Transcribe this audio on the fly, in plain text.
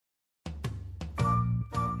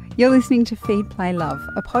You're listening to Feed, Play, Love,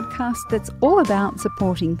 a podcast that's all about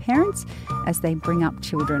supporting parents as they bring up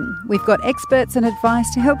children. We've got experts and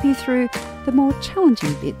advice to help you through the more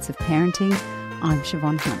challenging bits of parenting. I'm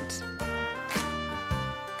Siobhan Hunt.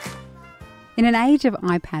 In an age of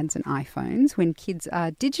iPads and iPhones, when kids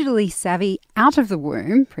are digitally savvy out of the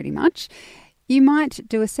womb, pretty much, you might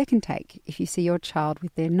do a second take if you see your child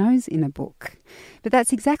with their nose in a book. But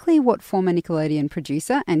that's exactly what former Nickelodeon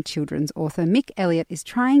producer and children's author Mick Elliott is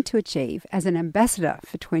trying to achieve as an ambassador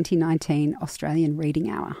for 2019 Australian Reading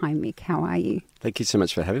Hour. Hi Mick, how are you? Thank you so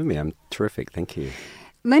much for having me. I'm terrific, thank you.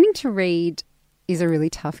 Learning to read is a really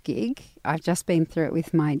tough gig. I've just been through it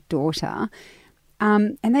with my daughter.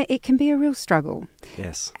 It can be a real struggle.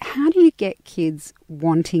 Yes. How do you get kids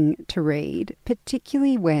wanting to read,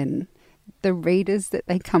 particularly when the readers that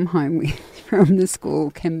they come home with from the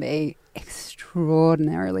school can be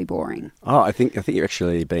extraordinarily boring? Oh, I think you're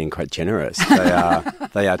actually being quite generous.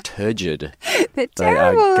 They are turgid. They're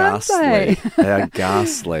terrible, they are ghastly. They are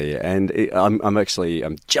ghastly, and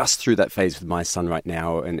I'm just through that phase with my son right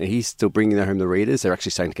now, and he's still bringing home the readers. They're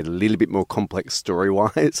actually starting to get a little bit more complex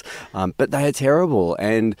story-wise, but they are terrible.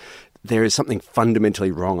 And there is something fundamentally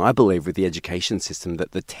wrong, I believe, with the education system,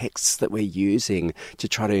 that the texts that we're using to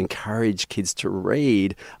try to encourage kids to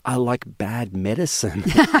read are like bad medicine.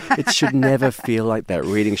 It should never feel like that.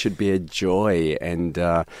 Reading should be a joy. And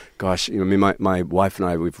my wife and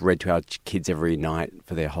I, we've read to our kids every night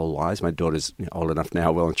for their whole lives. My daughter's old enough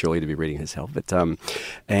now, well and truly, to be reading herself.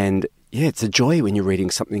 Yeah, it's a joy when you're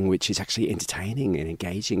reading something which is actually entertaining and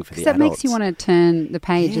engaging for the adults. That makes you want to turn the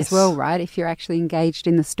page as well, right, if you're actually engaged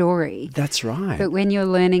in the story. That's right. But when you're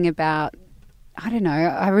learning about, I don't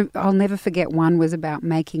know, I'll never forget one was about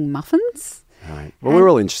making muffins. Right. Well, we're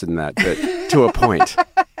all interested in that, but to a point.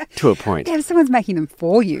 To a point. Yeah, if someone's making them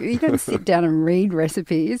for you, you don't sit down and read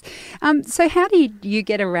recipes. So how do you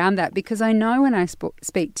get around that? Because I know when I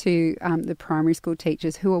speak to the primary school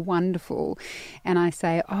teachers who are wonderful, and I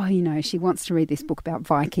say, she wants to read this book about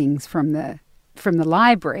Vikings from the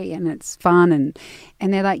library and it's fun,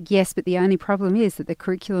 and they're like, yes, but the only problem is that the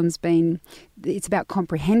curriculum's it's about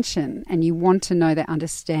comprehension, and you want to know they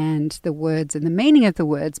understand the words and the meaning of the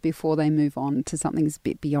words before they move on to something that's a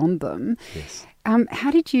bit beyond them. Yes.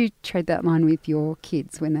 How did you tread that line with your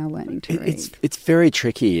kids when they're learning to read? It's very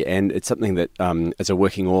tricky, and it's something that as a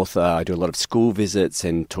working author, I do a lot of school visits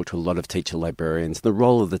and talk to a lot of teacher librarians. The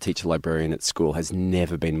role of the teacher librarian at school has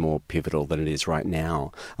never been more pivotal than it is right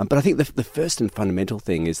now. But I think the first and fundamental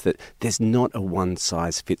thing is that there's not a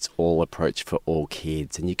one-size-fits-all approach for all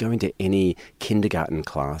kids. And you go into any kindergarten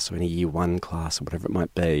class or any year one class or whatever it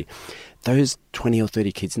might be, those 20 or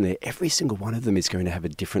 30 kids in there, every single one of them is going to have a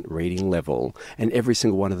different reading level, and every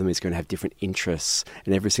single one of them is going to have different interests,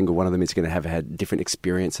 and every single one of them is going to have had different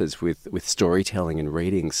experiences with storytelling and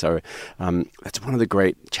reading. So that's one of the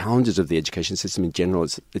great challenges of the education system in general.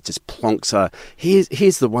 Is it just plonks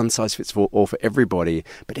here's the one size fits all for everybody,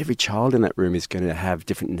 but every child in that room is going to have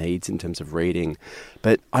different needs in terms of reading.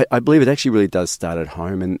 But I believe it actually really does start at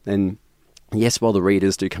home, and yes, while the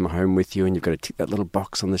readers do come home with you and you've got to tick that little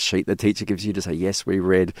box on the sheet the teacher gives you to say, yes, we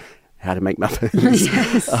read how to make muffins.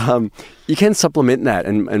 Yes. You can supplement that,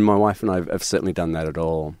 and my wife and I have certainly done that at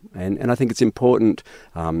all. And I think it's important,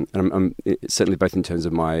 and I'm certainly both in terms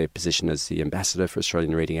of my position as the ambassador for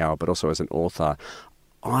Australian Reading Hour, but also as an author,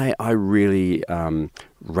 I really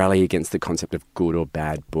rally against the concept of good or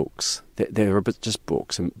bad books. They're just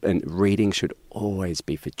books, and reading should always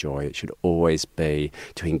be for joy. It should always be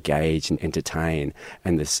to engage and entertain.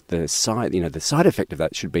 And the side effect of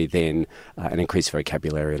that should be then an increased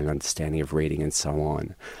vocabulary and an understanding of reading and so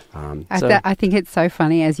on. I think it's so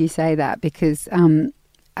funny as you say that, because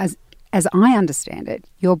as I understand it,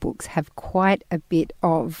 your books have quite a bit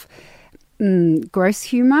of gross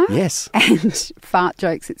humour, yes, and fart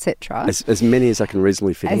jokes, etc. As many as I can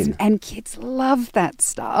reasonably fit in. And kids love that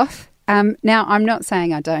stuff. Now, I'm not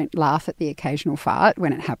saying I don't laugh at the occasional fart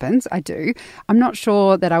when it happens. I do. I'm not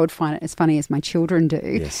sure that I would find it as funny as my children do.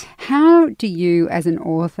 Yes. How do you, as an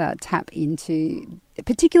author, tap into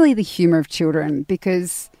particularly the humour of children?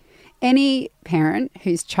 Because any parent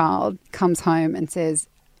whose child comes home and says,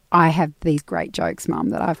 I have these great jokes, Mum,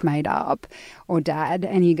 that I've made up, or Dad,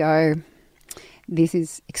 and you go, this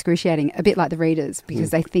is excruciating, a bit like the readers, because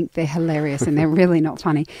they think they're hilarious and they're really not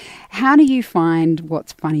funny. How do you find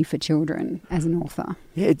what's funny for children as an author?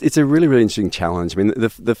 Yeah, it's a really, really interesting challenge. I mean,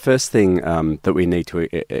 the first thing that we need to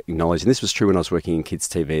acknowledge, and this was true when I was working in kids'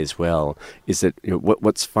 TV as well, is that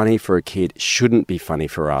what's funny for a kid shouldn't be funny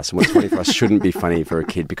for us, and what's funny for us shouldn't be funny for a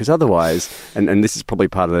kid, because otherwise, and this is probably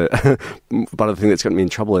part of the thing that's gotten me in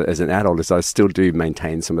trouble as an adult, is I still do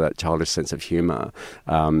maintain some of that childish sense of humour.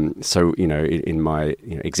 So, in my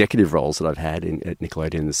executive roles that I've had at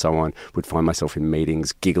Nickelodeon and so on, would find myself in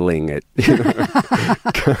meetings giggling at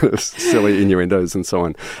kind of silly innuendos and so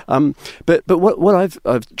on. But what I've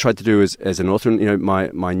tried to do as an author, and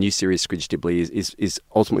my new series Squidge, Dibley is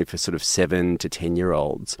ultimately for sort of 7 to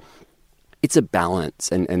 10-year-olds. It's a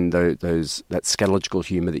balance, and that scatological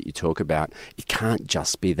humour that you talk about, it can't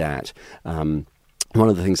just be that. One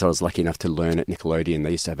of the things I was lucky enough to learn at Nickelodeon,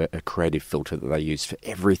 they used to have a creative filter that they used for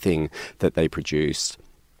everything that they produced.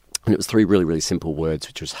 And it was 3 really, really simple words,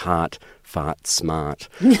 which was heart, fart, smart.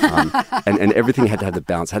 And everything had to have the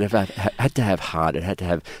balance. Had to have heart. It had to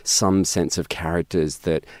have some sense of characters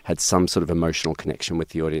that had some sort of emotional connection with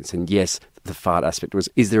the audience. And yes, the fart aspect was,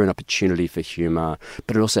 is there an opportunity for humour?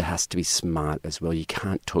 But it also has to be smart as well. You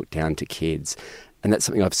can't talk down to kids. And that's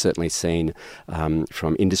something I've certainly seen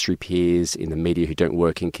from industry peers in the media who don't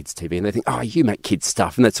work in kids' TV. And they think, oh, you make kids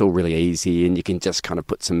stuff and that's all really easy and you can just kind of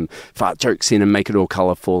put some fart jokes in and make it all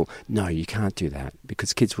colourful. No, you can't do that,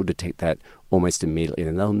 because kids will detect that almost immediately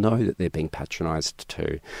and they'll know that they're being patronised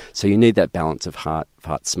too. So you need that balance of heart,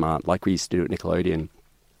 fart, smart, like we used to do at Nickelodeon,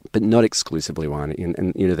 but not exclusively one.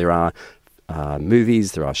 And there are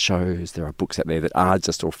movies, there are shows, there are books out there that are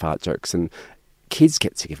just all fart jokes, and kids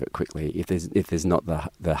get sick of it quickly if there's not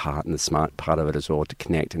the heart and the smart part of it as well, to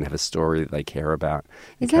connect and have a story that they care about.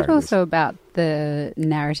 Is that also about the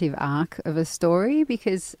narrative arc of a story?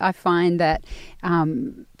 Because I find that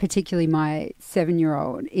particularly my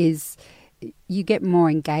 7-year-old you get more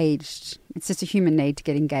engaged. It's just a human need to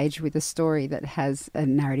get engaged with a story that has a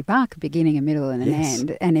narrative arc, a beginning, a middle and an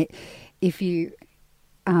end. And if you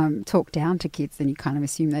talk down to kids, then you kind of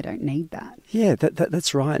assume they don't need that. Yeah,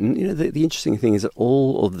 that's right. And the interesting thing is that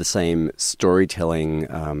all of the same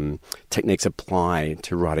storytelling techniques apply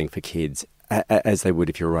to writing for kids as they would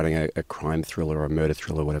if you were writing a crime thriller or a murder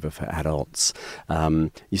thriller or whatever for adults.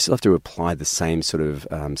 You still have to apply the same sort of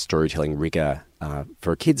storytelling rigour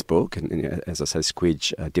for a kid's book. And as I say,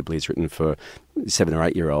 Squidge, Dibley is written for 7 or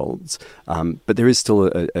 8-year-olds. But there is still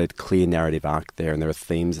a clear narrative arc there, and there are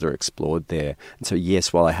themes that are explored there. And so,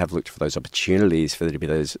 yes, while I have looked for those opportunities for there to be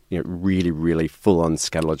those really, really full-on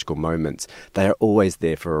scatological moments, they are always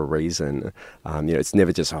there for a reason. It's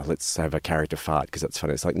never just, let's have a character fart because that's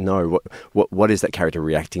funny. It's like, no, what is that character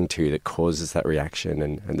reacting to that causes that reaction?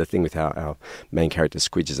 And the thing with our main character,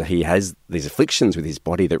 Squidge, is that he has these afflictions with his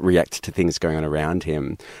body that react to things going on around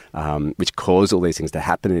him, which cause all these things to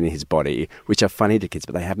happen in his body, which are funny to kids,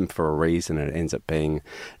 but they happen for a reason. And it ends up being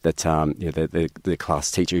that the class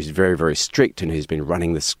teacher, who's very, very strict and who's been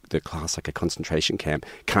running the class like a concentration camp,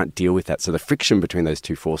 can't deal with that. So the friction between those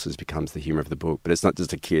two forces becomes the humour of the book. But it's not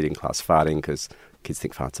just a kid in class farting, because kids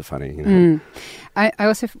think farts are funny. I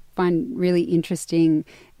also find really interesting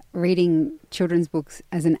reading children's books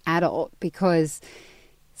as an adult, because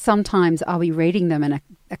sometimes I'll be reading them and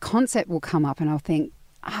a concept will come up and I'll think,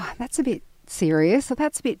 that's a bit serious, or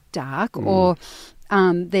that's a bit dark, or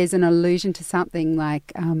there's an allusion to something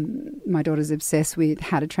like my daughter's obsessed with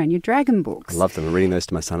How to Train Your Dragon books. I love them. I'm reading those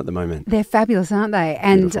to my son at the moment. They're fabulous, aren't they?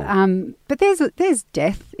 And but there's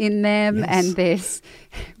death in them, yes. And there's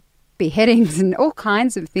beheadings and all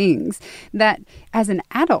kinds of things that as an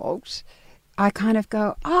adult I kind of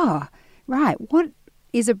go, right,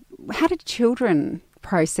 how did children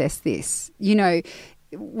process this?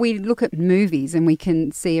 We look at movies and we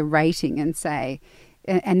can see a rating and say,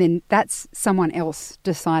 and then that's someone else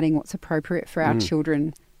deciding what's appropriate for our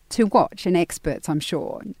children to watch, and experts, I'm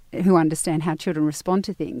sure, who understand how children respond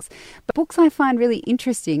to things. But books I find really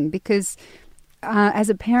interesting because as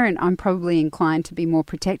a parent, I'm probably inclined to be more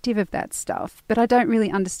protective of that stuff, but I don't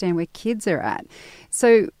really understand where kids are at.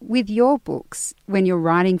 So with your books, when you're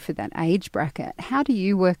writing for that age bracket, how do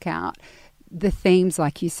you work out the themes,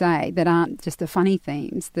 like you say, that aren't just the funny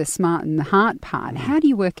themes, the smart and the heart part? How do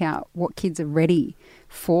you work out what kids are ready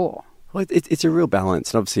for? Well, it's a real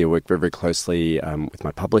balance. And obviously I work very, very closely with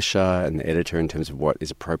my publisher and the editor in terms of what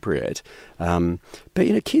is appropriate.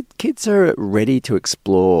 But, kids are ready to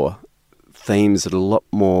explore themes that are a lot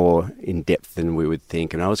more in depth than we would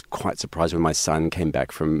think. And I was quite surprised when my son came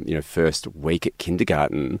back from, first week at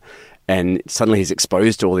kindergarten, and suddenly he's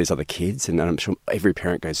exposed to all these other kids. And I'm sure every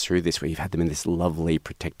parent goes through this, where you've had them in this lovely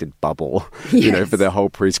protected bubble, yes. For their whole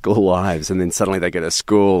preschool lives. And then suddenly they go to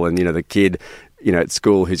school and, the kid, at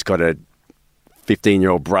school who's got a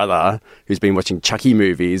 15-year-old brother who's been watching Chucky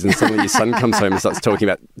movies, and suddenly your son comes home and starts talking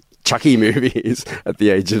about Chucky movies at the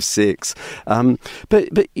age of 6. But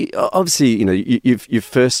obviously, your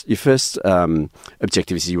first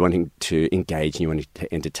objective is you wanting to engage and you wanting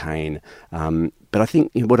to entertain. But I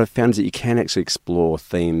think what I've found is that you can actually explore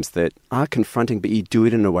themes that are confronting, but you do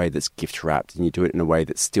it in a way that's gift-wrapped and you do it in a way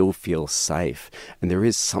that still feels safe. And there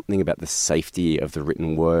is something about the safety of the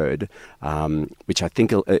written word, which I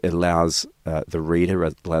think allows the reader,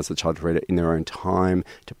 allows the child to read it in their own time,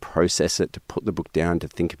 to process it, to put the book down, to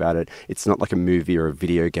think about it. It's not like a movie or a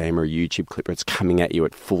video game or a YouTube clip where it's coming at you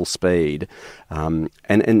at full speed. And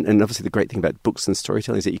obviously the great thing about books and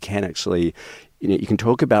storytelling is that you can actually... you can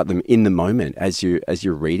talk about them in the moment as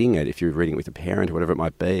you're reading it, if you're reading it with a parent or whatever it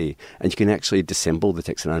might be, and you can actually dissemble the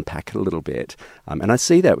text and unpack it a little bit. And I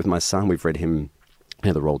see that with my son. We've read him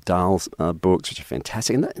the Roald Dahl books, which are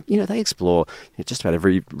fantastic. And, they explore just about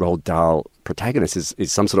every Roald Dahl protagonist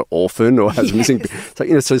is some sort of orphan or has missing.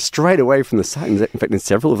 So straight away from the start, in fact, in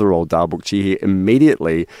several of the Roald Dahl books, you hear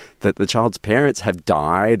immediately that the child's parents have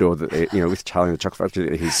died, or that with Charlie and the Chocolate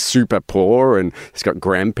Factory, he's super poor and he's got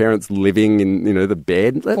grandparents living in the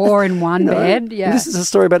bed. 4 in one bed. Yeah, this is a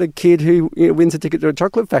story about a kid who wins a ticket to a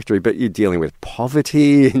chocolate factory, but you're dealing with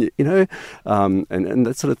poverty, and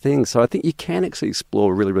that sort of thing. So I think you can actually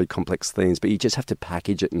explore really, really complex themes, but you just have to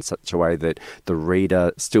package it in such a way that the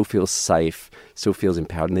reader still feels safe, still feels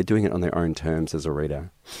empowered, and they're doing it on their own terms as a reader.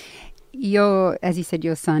 As you said,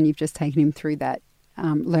 your son, you've just taken him through that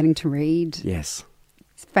learning to read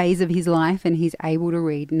phase of his life, and he's able to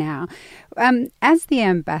read now. As the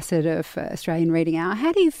ambassador for Australian Reading Hour,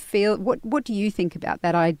 how do you feel, what do you think about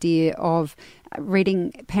that idea of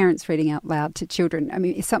parents reading out loud to children? I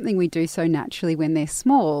mean, it's something we do so naturally when they're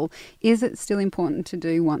small. Is it still important to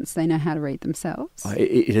do once they know how to read themselves?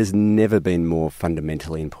 It has never been more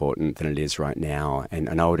fundamentally important than it is right now.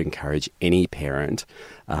 And I would encourage any parent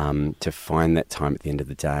to find that time at the end of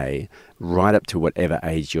the day, right up to whatever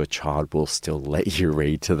age your child will still let you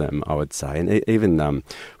read to them, I would say. And even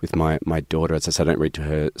with my daughter, as I said, I don't read to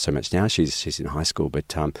her so much now. She's in high school,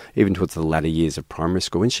 but even towards the latter years of primary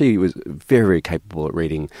school, when she was very, very capable at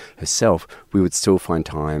reading herself, we would still find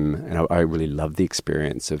time, and I really loved the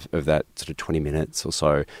experience of that sort of 20 minutes or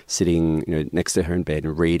so, sitting next to her in bed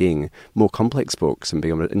and reading more complex books and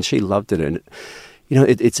being able to, and she loved it. And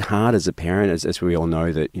it's hard as a parent, as we all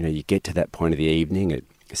know, that you get to that point of the evening at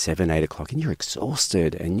 7, 8 o'clock, and you're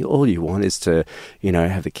exhausted, and all you want is to,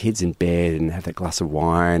 have the kids in bed and have that glass of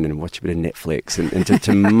wine and watch a bit of Netflix and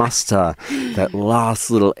to muster that last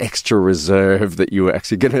little extra reserve that you were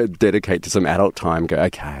actually going to dedicate to some adult time. Go,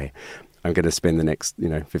 okay, I'm going to spend the next,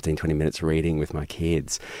 15, 20 minutes reading with my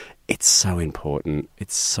kids. It's so important.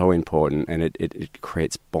 It's so important, and it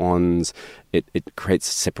creates bonds. It creates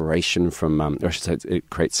separation from, or I should say, it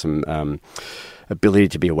creates some ability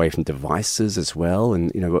to be away from devices as well.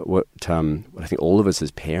 And what I think all of us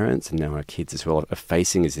as parents, and now our kids as well, are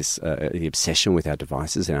facing is this the obsession with our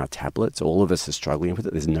devices and our tablets. All of us are struggling with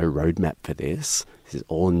it. There's no roadmap for this. This is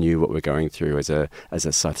all new, what we're going through as a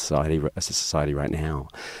society right now.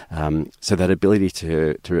 So that ability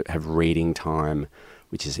to have reading time,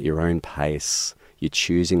 which is at your own pace. You're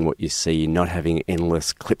choosing what you see, you're not having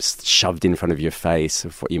endless clips shoved in front of your face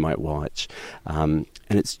of what you might watch. And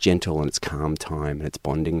it's gentle, and it's calm time, and it's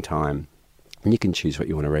bonding time. And you can choose what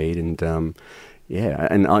you want to read. And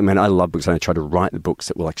and I love books, and I try to write the books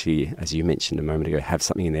that will actually, as you mentioned a moment ago, have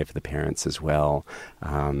something in there for the parents as well.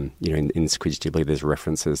 In Squidge, Dibley, there's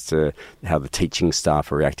references to how the teaching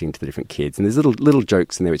staff are reacting to the different kids. And there's little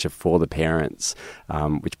jokes in there which are for the parents,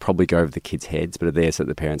 which probably go over the kids' heads, but are there so that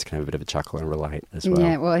the parents can have a bit of a chuckle and relate as well.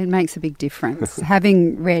 Yeah, well, it makes a big difference.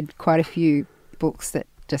 Having read quite a few books that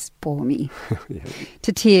just bore me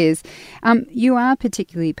to tears. You are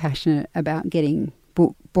particularly passionate about getting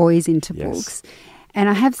boys into books. And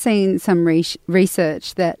I have seen some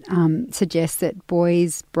research that suggests that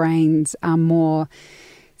boys' brains are more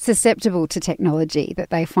susceptible to technology, that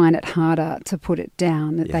they find it harder to put it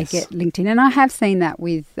down, that they get linked in. And I have seen that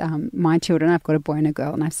with my children. I've got a boy and a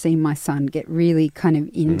girl, and I've seen my son get really kind of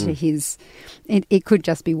into his... It could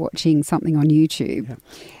just be watching something on YouTube.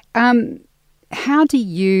 Yeah. How do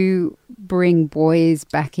you bring boys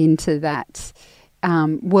back into that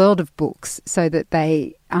world of books so that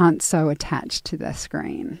they aren't so attached to the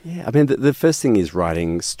screen. Yeah, I mean, the first thing is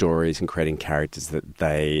writing stories and creating characters that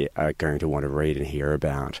they are going to want to read and hear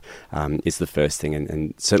about is the first thing.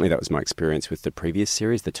 And certainly that was my experience with the previous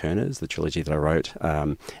series, The Turners, the trilogy that I wrote.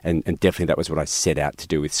 And definitely that was what I set out to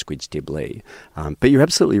do with Squidge Dibley. But you're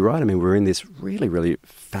absolutely right. I mean, we're in this really, really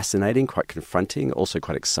fascinating, quite confronting, also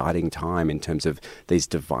quite exciting time in terms of these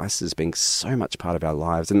devices being so much part of our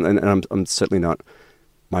lives. And I'm certainly not...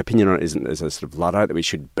 My opinion on it isn't as a sort of Luddite that we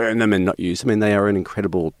should burn them and not use them. I mean, they are an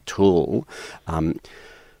incredible tool. But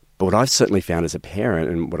what I've certainly found as a parent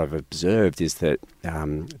and what I've observed is that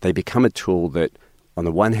they become a tool that, on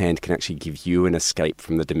the one hand, can actually give you an escape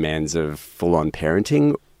from the demands of full-on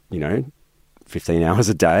parenting, 15 hours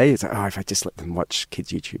a day. It's like, if I just let them watch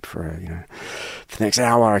kids' YouTube for the next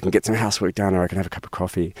hour, I can get some housework done or I can have a cup of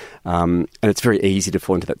coffee. And it's very easy to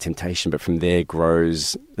fall into that temptation, but from there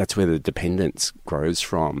that's where the dependence grows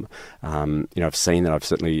from. I've seen that, I've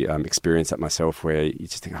certainly experienced that myself, where you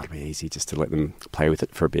just think, it'll be easy just to let them play with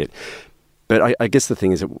it for a bit. But I guess the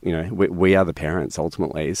thing is that, we are the parents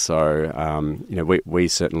ultimately. So, we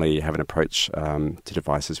certainly have an approach to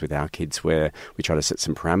devices with our kids where we try to set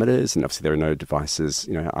some parameters, and obviously there are no devices,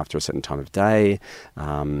 after a certain time of day.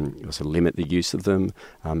 You also limit the use of them.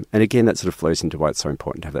 And again, that sort of flows into why it's so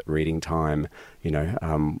important to have that reading time,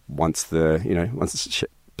 once the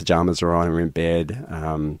pajamas are on and we're in bed,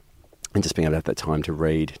 and just being able to have that time to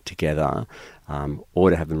read together, or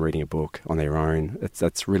to have them reading a book on their own.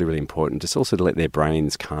 That's really, really important. Just also to let their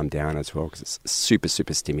brains calm down as well, because it's super,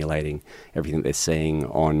 super stimulating, everything they're seeing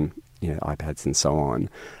on iPads and so on.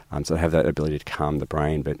 So have that ability to calm the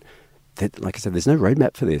brain. But like I said, there's no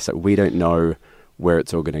roadmap for this. We don't know where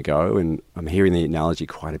it's all going to go. And I'm hearing the analogy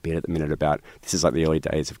quite a bit at the minute about this is like the early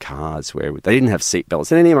days of cars where they didn't have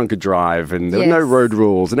seatbelts and anyone could drive and there were no road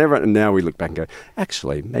rules and now we look back and go,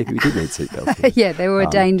 actually, maybe we did need seatbelts. Yeah, there were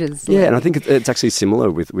dangers. Yeah, and I think it's actually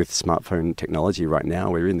similar with smartphone technology right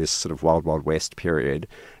now. We're in this sort of wild, wild west period.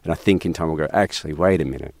 And I think in time we'll go, actually, wait a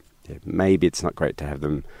minute. Yeah, maybe it's not great to have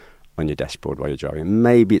them on your dashboard while you're driving.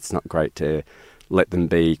 Maybe it's not great to let them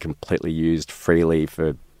be completely used freely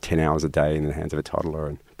for 10 hours a day in the hands of a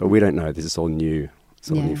toddler. But we don't know. This is all new. It's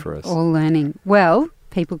all new for us. All learning. Well,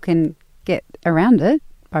 people can get around it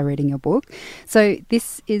by reading your book. So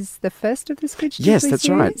this is the first of the Squidge Dibley Yes, that's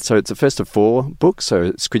series? right. So it's the first of 4 books.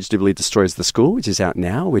 So Squidge Dibley Destroys the School, which is out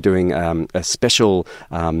now. We're doing a special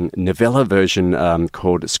novella version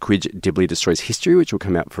called Squidge Dibley Destroys History, which will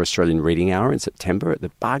come out for Australian Reading Hour in September at the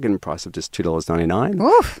bargain price of just $2.99.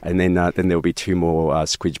 Oof. And then there'll be 2 more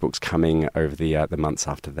Squidge books coming over the months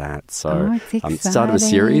after that. So start of a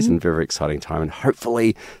series and very, very exciting time. And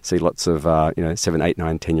hopefully see lots of 7, 8,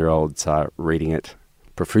 9, 10-year-olds reading it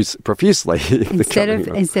profusely.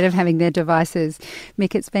 Instead of having their devices.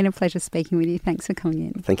 Mick, it's been a pleasure speaking with you. Thanks for coming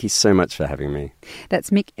in. Thank you so much for having me.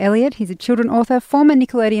 That's Mick Elliott. He's a children author, former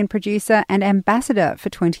Nickelodeon producer and ambassador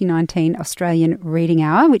for 2019 Australian Reading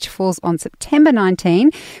Hour, which falls on September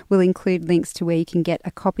 19. We'll include links to where you can get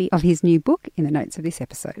a copy of his new book in the notes of this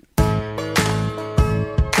episode.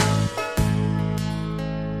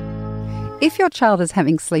 If your child is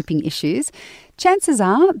having sleeping issues, chances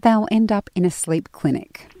are they'll end up in a sleep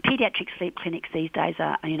clinic. Paediatric sleep clinics these days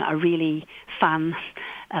are really fun.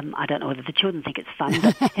 I don't know whether the children think it's fun,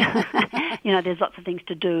 but there's lots of things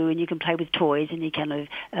to do, and you can play with toys, and you can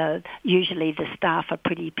usually the staff are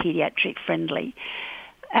pretty paediatric friendly.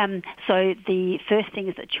 So the first thing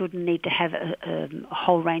is that children need to have a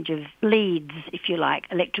whole range of leads, if you like,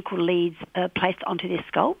 electrical leads placed onto their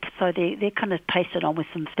scalp. So they're kind of pasted on with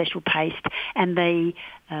some special paste, and they,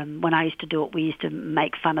 when I used to do it, we used to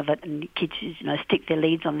make fun of it, and kids stick their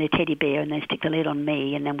leads on their teddy bear, and then stick the lead on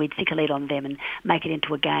me, and then we'd stick a lead on them and make it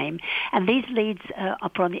into a game. And these leads are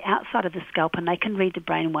put on the outside of the scalp, and they can read the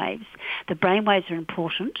brain waves. The brain waves are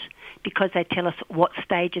important because they tell us what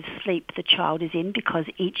stage of sleep the child is in, because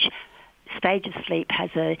each stage of sleep has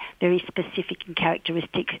a very specific and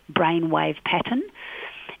characteristic brainwave pattern,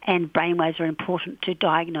 and brainwaves are important to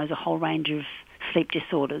diagnose a whole range of sleep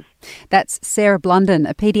disorders. That's Sarah Blunden,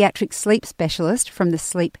 a paediatric sleep specialist from the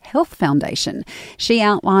Sleep Health Foundation. She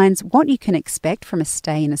outlines what you can expect from a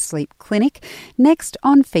stay in a sleep clinic next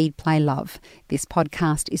on Feed, Play, Love. This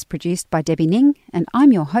podcast is produced by Debbie Ning, and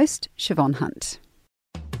I'm your host, Siobhan Hunt.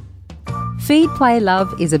 Feed, Play,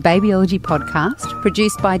 Love is a babyology podcast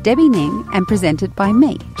produced by Debbie Ning and presented by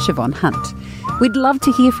me, Siobhan Hunt. We'd love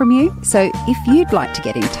to hear from you, so if you'd like to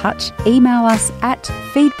get in touch, email us at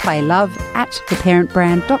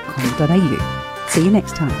feedplaylove@theparentbrand.com.au. See you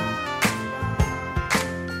next time.